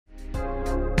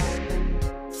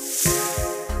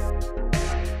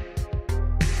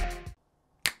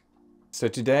So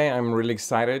today I'm really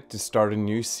excited to start a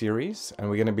new series, and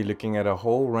we're going to be looking at a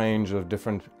whole range of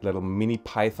different little mini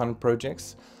Python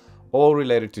projects, all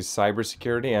related to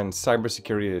cybersecurity and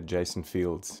cybersecurity adjacent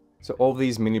fields. So all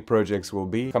these mini projects will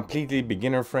be completely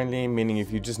beginner friendly, meaning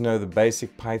if you just know the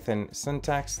basic Python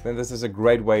syntax, then this is a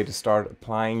great way to start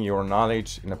applying your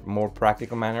knowledge in a more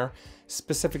practical manner,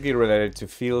 specifically related to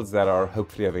fields that are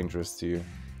hopefully of interest to you.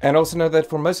 And also know that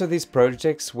for most of these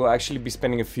projects, we'll actually be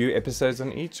spending a few episodes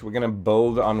on each. We're going to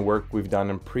build on work we've done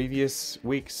in previous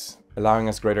weeks, allowing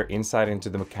us greater insight into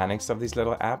the mechanics of these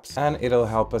little apps, and it'll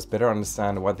help us better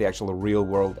understand what the actual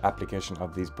real-world application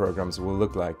of these programs will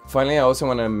look like. Finally, I also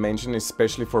want to mention,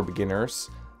 especially for beginners,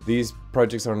 these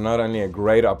projects are not only a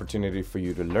great opportunity for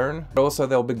you to learn, but also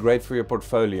they'll be great for your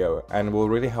portfolio and will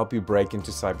really help you break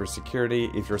into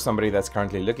cybersecurity if you're somebody that's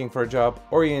currently looking for a job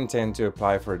or you intend to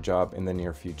apply for a job in the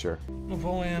near future.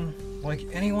 Napoleon, like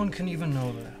anyone can even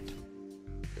know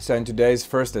that. So in today's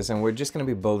first lesson, we're just going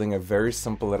to be building a very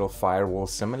simple little firewall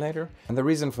simulator. And the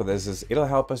reason for this is it'll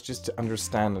help us just to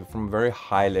understand from a very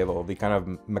high level the kind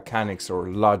of mechanics or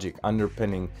logic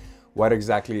underpinning what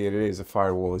exactly it is a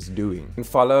firewall is doing. In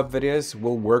follow-up videos,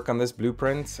 we'll work on this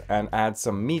blueprint and add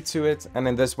some meat to it, and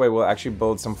in this way we'll actually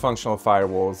build some functional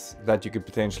firewalls that you could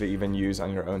potentially even use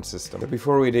on your own system. But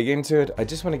before we dig into it, I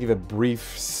just want to give a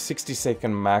brief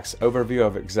 60-second max overview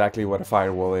of exactly what a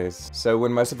firewall is. So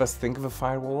when most of us think of a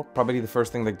firewall, probably the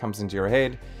first thing that comes into your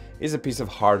head is a piece of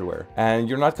hardware. And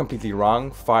you're not completely wrong.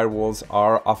 Firewalls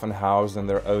are often housed in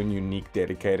their own unique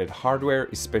dedicated hardware,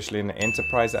 especially in an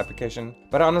enterprise application.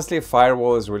 But honestly, a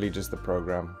firewall is really just a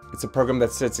program. It's a program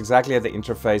that sits exactly at the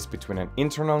interface between an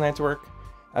internal network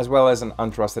as well as an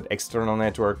untrusted external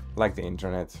network like the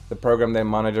internet. The program then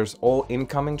monitors all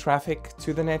incoming traffic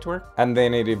to the network, and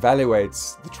then it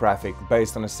evaluates the traffic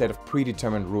based on a set of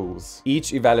predetermined rules.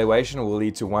 Each evaluation will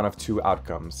lead to one of two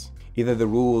outcomes. Either the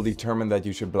rule will determine that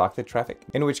you should block the traffic,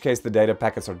 in which case the data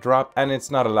packets are dropped and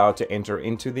it's not allowed to enter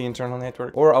into the internal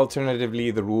network, or alternatively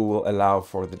the rule will allow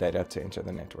for the data to enter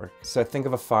the network. So think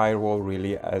of a firewall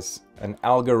really as an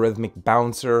algorithmic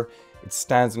bouncer. It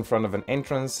stands in front of an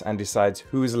entrance and decides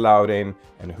who is allowed in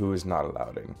and who is not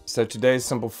allowed in. So today's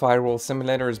simple firewall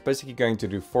simulator is basically going to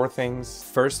do four things.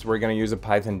 First, we're going to use a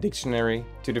Python dictionary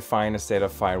to define a set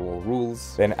of firewall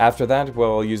rules. Then after that,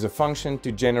 we'll use a function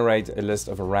to generate a list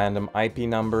of random IP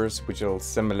numbers, which will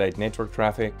simulate network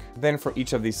traffic. Then for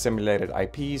each of these simulated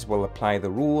IPs, we'll apply the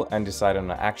rule and decide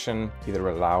on an action, either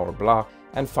allow or block.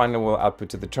 And finally, we'll output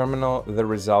to the terminal the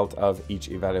result of each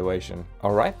evaluation.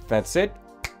 All right, that's it.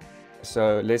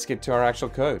 So let's get to our actual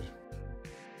code.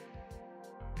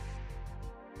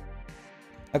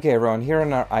 Okay everyone, here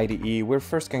in our IDE, we're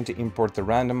first going to import the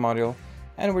random module,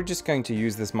 and we're just going to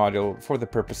use this module for the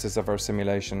purposes of our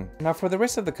simulation. Now for the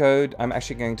rest of the code, I'm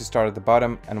actually going to start at the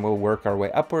bottom and we'll work our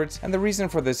way upwards. And the reason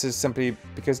for this is simply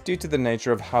because due to the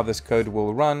nature of how this code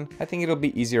will run, I think it'll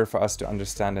be easier for us to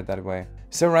understand it that way.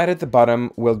 So right at the bottom,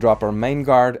 we'll drop our main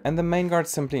guard, and the main guard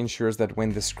simply ensures that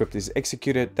when the script is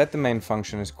executed, that the main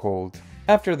function is called.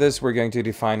 After this, we're going to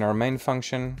define our main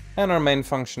function, and our main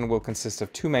function will consist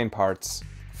of two main parts.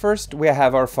 First, we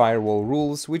have our firewall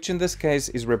rules, which in this case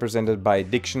is represented by a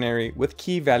dictionary with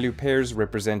key value pairs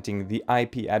representing the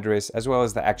IP address as well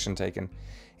as the action taken.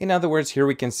 In other words, here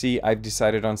we can see I've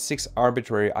decided on 6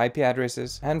 arbitrary IP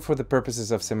addresses, and for the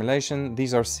purposes of simulation,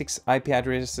 these are 6 IP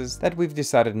addresses that we've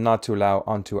decided not to allow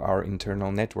onto our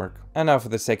internal network. And now for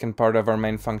the second part of our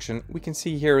main function, we can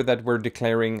see here that we're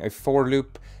declaring a for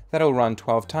loop that'll run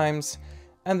 12 times,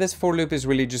 and this for loop is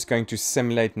really just going to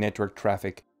simulate network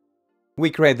traffic.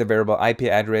 We create the variable IP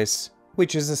address,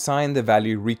 which is assigned the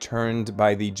value returned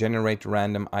by the generate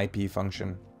random IP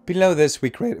function. Below this, we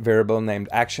create a variable named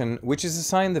action, which is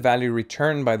assigned the value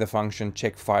returned by the function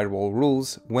check firewall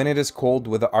rules when it is called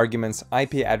with the arguments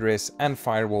IP address and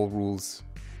firewall rules.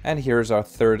 And here's our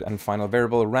third and final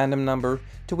variable, random number,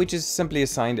 to which is simply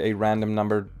assigned a random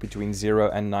number between 0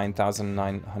 and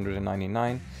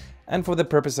 9999. And for the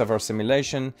purpose of our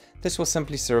simulation, this will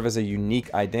simply serve as a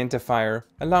unique identifier,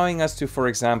 allowing us to, for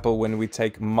example, when we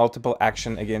take multiple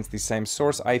action against the same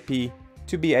source IP,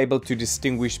 to be able to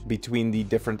distinguish between the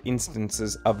different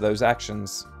instances of those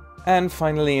actions. And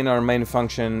finally, in our main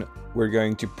function, we're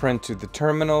going to print to the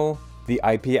terminal the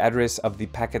IP address of the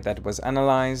packet that was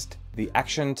analyzed, the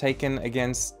action taken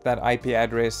against that IP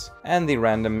address, and the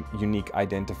random unique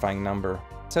identifying number.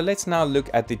 So let's now look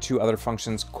at the two other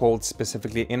functions called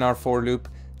specifically in our for loop,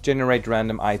 generate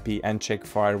random IP and check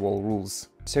firewall rules.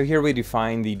 So here we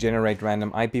define the generate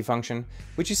random IP function,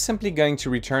 which is simply going to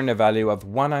return a value of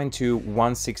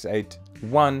 192.168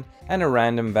 1 and a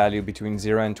random value between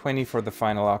 0 and 20 for the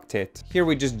final octet. Here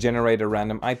we just generate a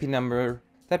random IP number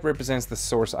that represents the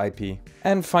source IP.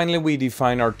 And finally we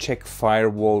define our check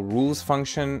firewall rules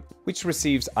function, which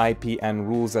receives IP and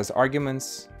rules as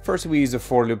arguments. First we use a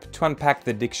for loop to unpack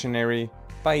the dictionary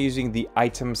by using the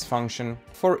items function.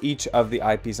 For each of the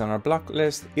IPs on our block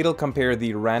list, it'll compare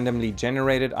the randomly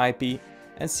generated IP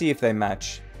and see if they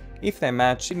match. If they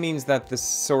match, it means that the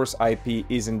source IP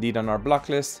is indeed on our block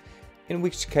list, in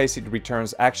which case it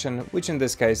returns action, which in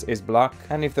this case is block.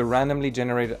 And if the randomly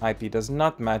generated IP does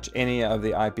not match any of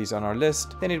the IPs on our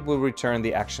list, then it will return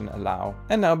the action allow.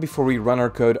 And now before we run our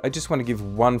code, I just want to give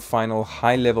one final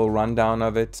high-level rundown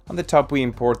of it. On the top we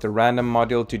import the random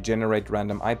module to generate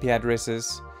random IP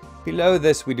addresses. Below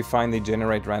this we define the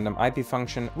generate random IP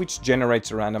function, which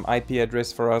generates a random IP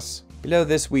address for us. Below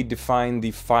this we define the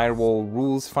firewall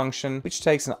rules function, which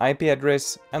takes an IP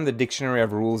address and the dictionary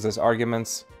of rules as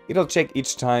arguments. It'll check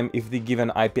each time if the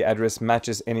given IP address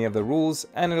matches any of the rules,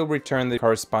 and it'll return the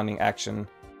corresponding action.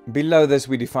 Below this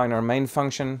we define our main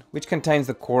function, which contains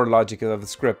the core logic of the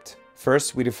script.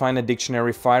 First, we define a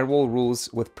dictionary firewall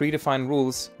rules with predefined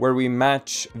rules, where we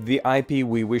match the IP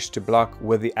we wish to block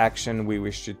with the action we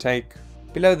wish to take.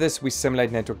 Below this, we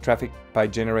simulate network traffic by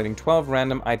generating 12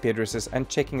 random IP addresses and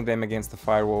checking them against the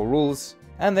firewall rules.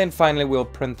 And then finally, we'll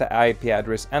print the IP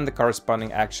address and the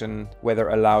corresponding action, whether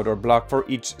allowed or blocked, for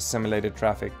each simulated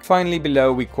traffic. Finally,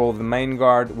 below, we call the main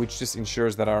guard, which just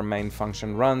ensures that our main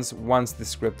function runs once the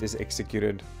script is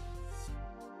executed.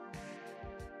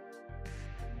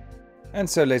 And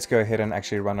so let's go ahead and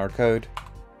actually run our code.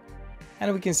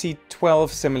 And we can see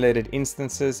 12 simulated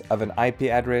instances of an IP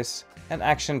address, an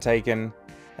action taken,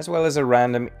 as well as a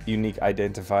random unique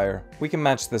identifier. We can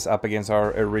match this up against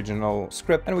our original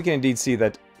script, and we can indeed see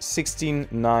that 16,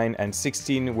 9, and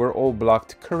 16 were all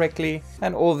blocked correctly,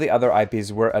 and all the other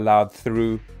IPs were allowed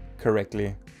through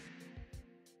correctly.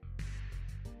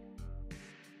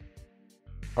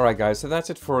 Alright guys, so that's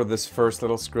it for this first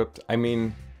little script. I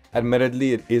mean,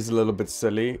 admittedly, it is a little bit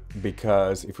silly,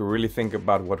 because if we really think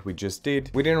about what we just did,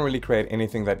 we didn't really create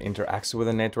anything that interacts with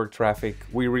the network traffic.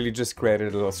 We really just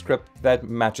created a little script that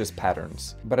matches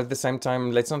patterns. But at the same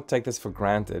time, let's not take this for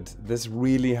granted. This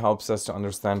really helps us to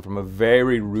understand from a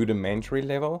very rudimentary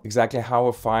level exactly how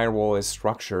a firewall is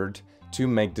structured to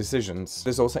make decisions.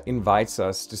 This also invites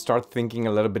us to start thinking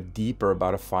a little bit deeper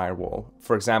about a firewall.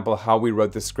 For example, how we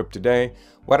wrote this script today,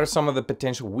 what are some of the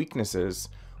potential weaknesses?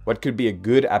 What could be a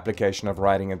good application of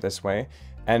writing it this way?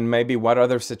 And maybe what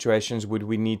other situations would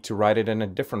we need to write it in a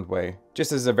different way?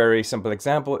 Just as a very simple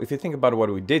example, if you think about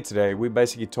what we did today, we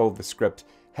basically told the script,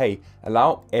 hey,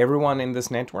 allow everyone in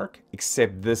this network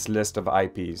except this list of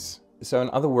IPs. So in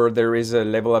other words, there is a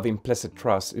level of implicit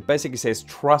trust. It basically says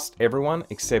trust everyone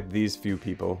except these few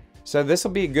people. So this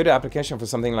will be a good application for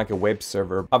something like a web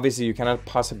server. Obviously, you cannot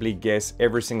possibly guess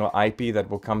every single IP that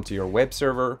will come to your web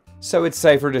server. So it's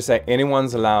safer to say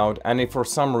anyone's allowed. And if for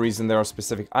some reason there are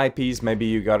specific IPs, maybe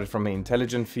you got it from an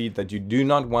intelligent feed that you do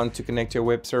not want to connect to your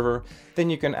web server,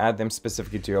 then you can add them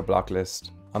specifically to your block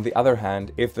list. On the other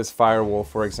hand, if this firewall,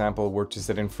 for example, were to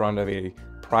sit in front of a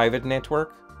private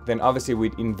network, then obviously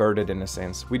we'd invert it in a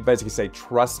sense. We'd basically say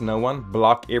trust no one,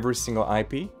 block every single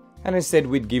IP. And instead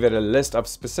we'd give it a list of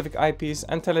specific IPs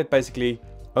and tell it basically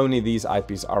only these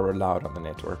IPs are allowed on the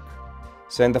network.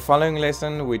 So in the following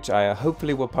lesson, which I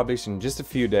hopefully will publish in just a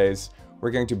few days, we're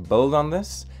going to build on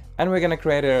this, and we're going to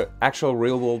create an actual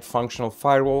real-world functional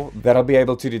firewall that'll be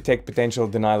able to detect potential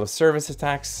denial of service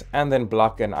attacks and then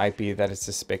block an IP that is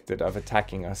suspected of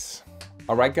attacking us.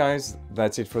 Alright guys,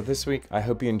 that's it for this week. I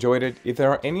hope you enjoyed it. If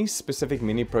there are any specific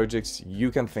mini projects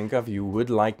you can think of you would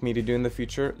like me to do in the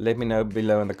future, let me know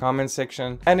below in the comments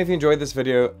section. And if you enjoyed this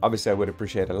video, obviously I would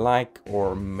appreciate a like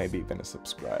or maybe even a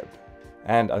subscribe.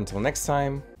 And until next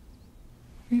time,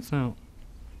 peace out.